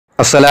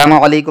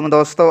अस्सलामुअलैकुम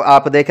दोस्तों,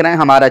 आप देख रहे हैं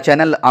हमारा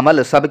चैनल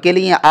अमल सबके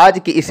लिए। आज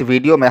की इस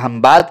वीडियो में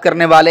हम बात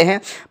करने वाले हैं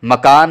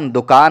मकान,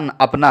 दुकान,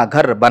 अपना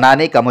घर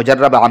बनाने का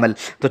मुजर्रब अमल।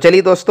 तो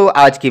चलिए दोस्तों,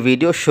 आज की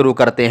वीडियो शुरू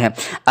करते हैं।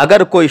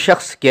 अगर कोई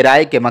शख्स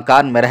किराए के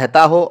मकान में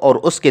रहता हो और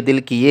उसके दिल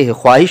की ये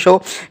ख्वाहिश हो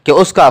कि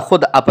उसका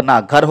खुद अपना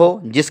घर हो,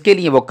 जिसके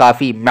लिए वो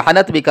काफ़ी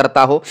मेहनत भी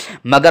करता हो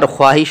मगर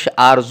ख्वाहिश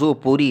आरजू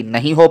पूरी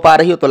नहीं हो पा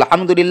रही हो, तो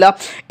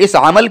अल्हम्दुलिल्लाह इस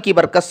अमल की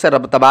बरकत से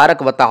रब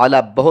तबारक व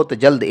तआला बहुत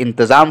जल्द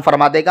इंतज़ाम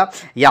फरमा देगा,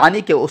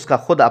 यानी कि उसका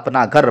खुद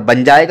अपना घर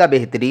बन जाएगा।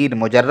 बेहतरीन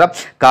मुजर्रब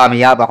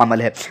कामयाब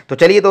अमल है। तो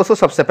चलिए दोस्तों,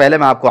 सबसे पहले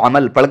मैं आपको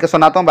अमल पढ़ के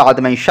सुनाता हूँ, बाद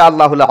में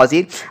इंशाअल्लाहुल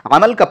अज़ीज़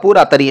अमल का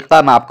पूरा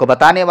तरीक़ा मैं आपको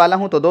बताने वाला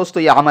हूँ। तो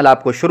दोस्तों, ये अमल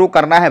आपको शुरू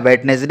करना है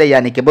वेडनेसडे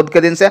यानी कि बुध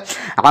के दिन से।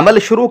 अमल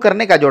शुरू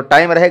करने का जो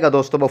टाइम रहेगा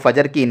दोस्तों, वो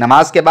फजर की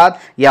नमाज के बाद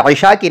या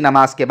इशा की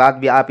नमाज के बाद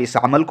भी आप इस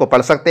अमल को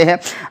पढ़ सकते हैं।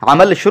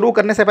 अमल शुरू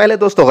करने से पहले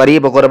दोस्तों,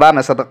 गरीब गुरबा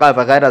में सदका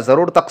वगैरह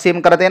ज़रूर तकसीम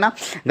कर देना।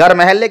 घर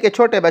महल्ले के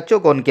छोटे बच्चों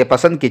को उनके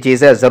पसंद की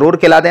चीज़ें ज़रूर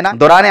खिला देना।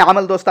 दौरान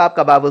अमल दोस्तों,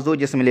 आपका बावजूद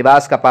जिसमें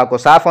लिबास का पाक व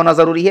साफ होना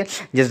जरूरी है।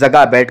 जिस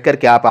जगह बैठ कर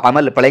के आप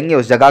अमल पढ़ेंगे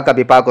उस जगह का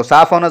भी पाक व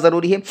साफ होना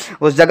जरूरी है।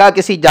 उस जगह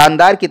किसी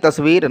जानदार की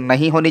तस्वीर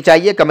नहीं होनी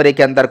चाहिए। कमरे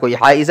के अंदर कोई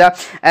हाइजा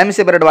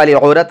एमसी ब्रेड वाली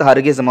औरत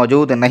हरगिज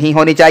मौजूद नहीं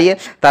होनी चाहिए।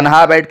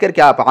 तनहा बैठ कर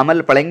के आप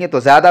अमल पढ़ेंगे तो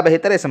ज़्यादा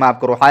बेहतर है, इसमें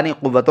आपको रूहानी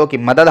क़ुव्वतों की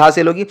मदद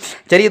हासिल होगी।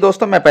 चलिए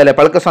दोस्तों, मैं पहले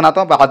पढ़ के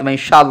सुनाता हूँ, बाद में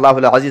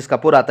इंशाअल्लाहुल अज़ीज़ का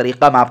पूरा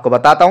तरीक़ा मैं आपको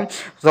बताता हूँ।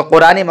 तो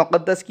कुरान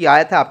मुक़द्दस की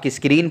आयत है, आपकी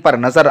स्क्रीन पर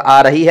नज़र आ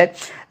रही है।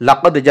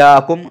 लक़द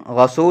जाअकुम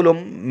रसूलुम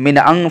मिन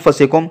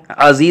अनफुसिकुम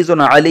अज़ीज़ुन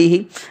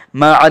अलैहि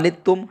मा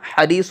अनित्तुम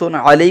हरीसुन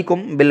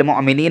अलैकुम बिल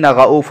मुअमिनीना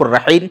रऊफ़ुर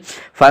रहीम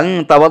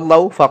फ़इन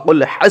तवल्लौ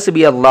फ़क़ुल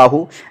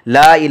हस्बियल्लाहु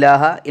ला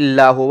इलाहा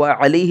इल्ला हुवा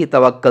अलैहि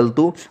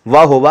तवक्कलतु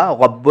व हुवा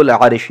रब्बुल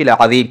अर्शिल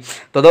अज़ीम।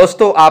 तो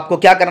दोस्तों, आपको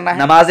क्या करना है,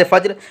 नमाज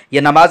फ़ज्र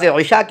या नमाज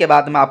इशा के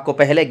बाद में आपको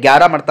पहले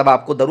 11 मरतबा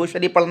आपको दरूद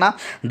शरीफ पढ़ना।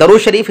 दरूद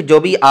शरीफ जो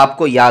भी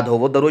आपको याद हो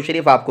वो दरूद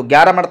शरीफ आपको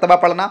 11 मरतबा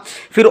पढ़ना।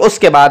 फिर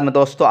उसके बाद में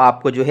दोस्तों,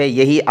 आपको जो है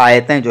यही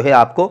आयतें जो है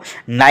आपको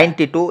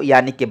 92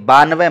 यानी कि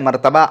 92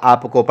 मरतबा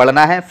आपको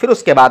पढ़ना है। फिर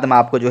उसके बाद में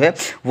आपको जो है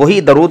वही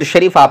दरूद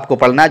शरीफ आपको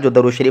पढ़ना है जो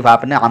दरूद शरीफ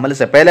आपने अमल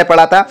से पहले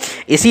पढ़ा था।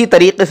 इसी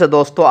तरीके से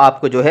दोस्तों,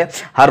 आपको जो है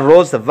हर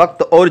रोज़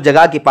वक्त और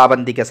जगह की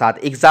पाबंदी के साथ,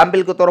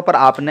 एग्जाम्पल के तौर पर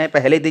आपने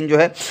पहले दिन जो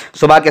है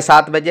सुबह के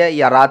 7 बजे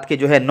या रात के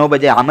जो है 9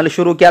 बजे अमल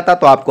शुरू किया था,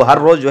 तो आपको हर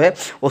रोज़ जो है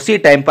उसी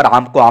टाइम पर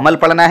आपको अमल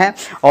पढ़ना है।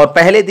 और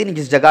पहले दिन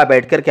जिस जगह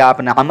बैठ कर के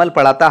आपने अमल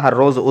पढ़ा था, हर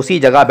रोज़ उसी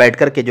जगह बैठ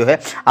कर के जो है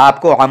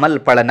आपको अमल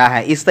पढ़ना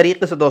है। इस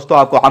तरीके से दोस्तों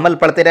आपको अमल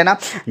पढ़ते रहना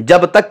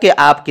जब तक कि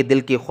आपके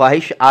दिल की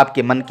ख्वाहिश,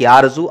 आपके मन की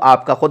आरजू,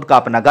 आपका खुद का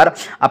अपना घर,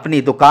 अपनी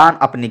दुकान,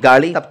 अपनी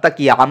गाड़ी, तब तक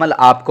ये अमल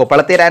आपको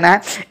पढ़ते रहना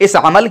है। इस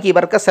अमल की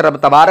बरकत से रब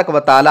तबारक व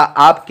तआला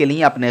आपके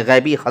लिए अपने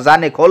गैबी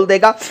खजाने खोल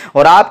देगा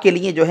और आपके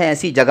लिए जो है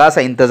ऐसी जगह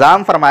से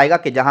इंतज़ाम फरमाएगा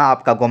कि जहां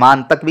आपका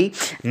गुमान तक भी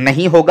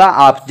नहीं होगा,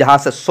 आप जहां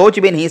से सोच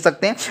भी नहीं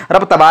सकते।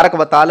 रब तबारक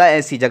व तआला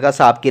ऐसी जगह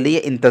से आपके लिए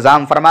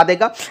इंतज़ाम फरमा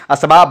देगा।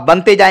 असबाब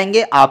बनते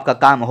जाएंगे, आपका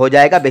काम हो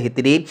जाएगा।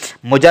 बेहतरीन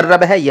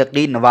मुजर्रब है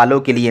यकीन वालों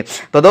के लिए।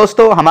 तो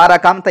दोस्तों, हमारा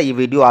काम था ये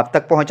वीडियो आप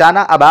तक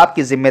पहुंचाना। अब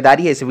आपकी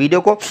जिम्मेदारी है इस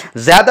वीडियो को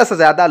ज़्यादा से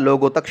ज़्यादा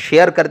लोगों तक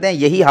शेयर कर दें।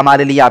 यही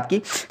हमारे लिए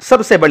आपकी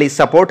सबसे बड़ी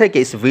सपोर्ट है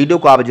कि इस वीडियो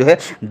को आप जो है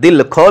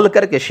दिल खोल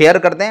करके शेयर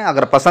कर दें।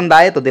 अगर पसंद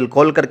आए तो दिल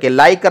खोल करके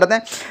लाइक कर दें।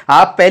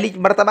 आप पहली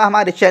मरतबा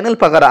हमारे चैनल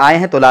पर अगर आए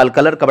हैं तो लाल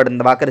कलर का बटन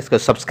दबाकर इसको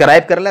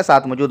सब्सक्राइब कर लें।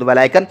 साथ मौजूद बेल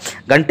आइकन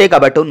घंटे का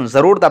बटन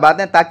ज़रूर दबा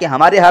दें ताकि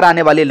हमारे हर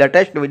आने वाली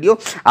लेटेस्ट वीडियो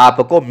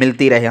आपको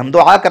मिलती रहे। हम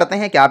दुआ करते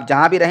हैं कि आप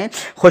जहाँ भी रहें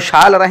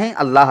खुशहाल रहें।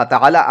 अल्लाह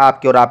ताला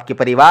आपके और आपके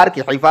परिवार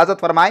की हिफाजत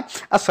फरमाए।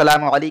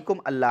 अस्सलामु अलैकुम,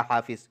 अल्लाह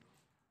हाफिज़।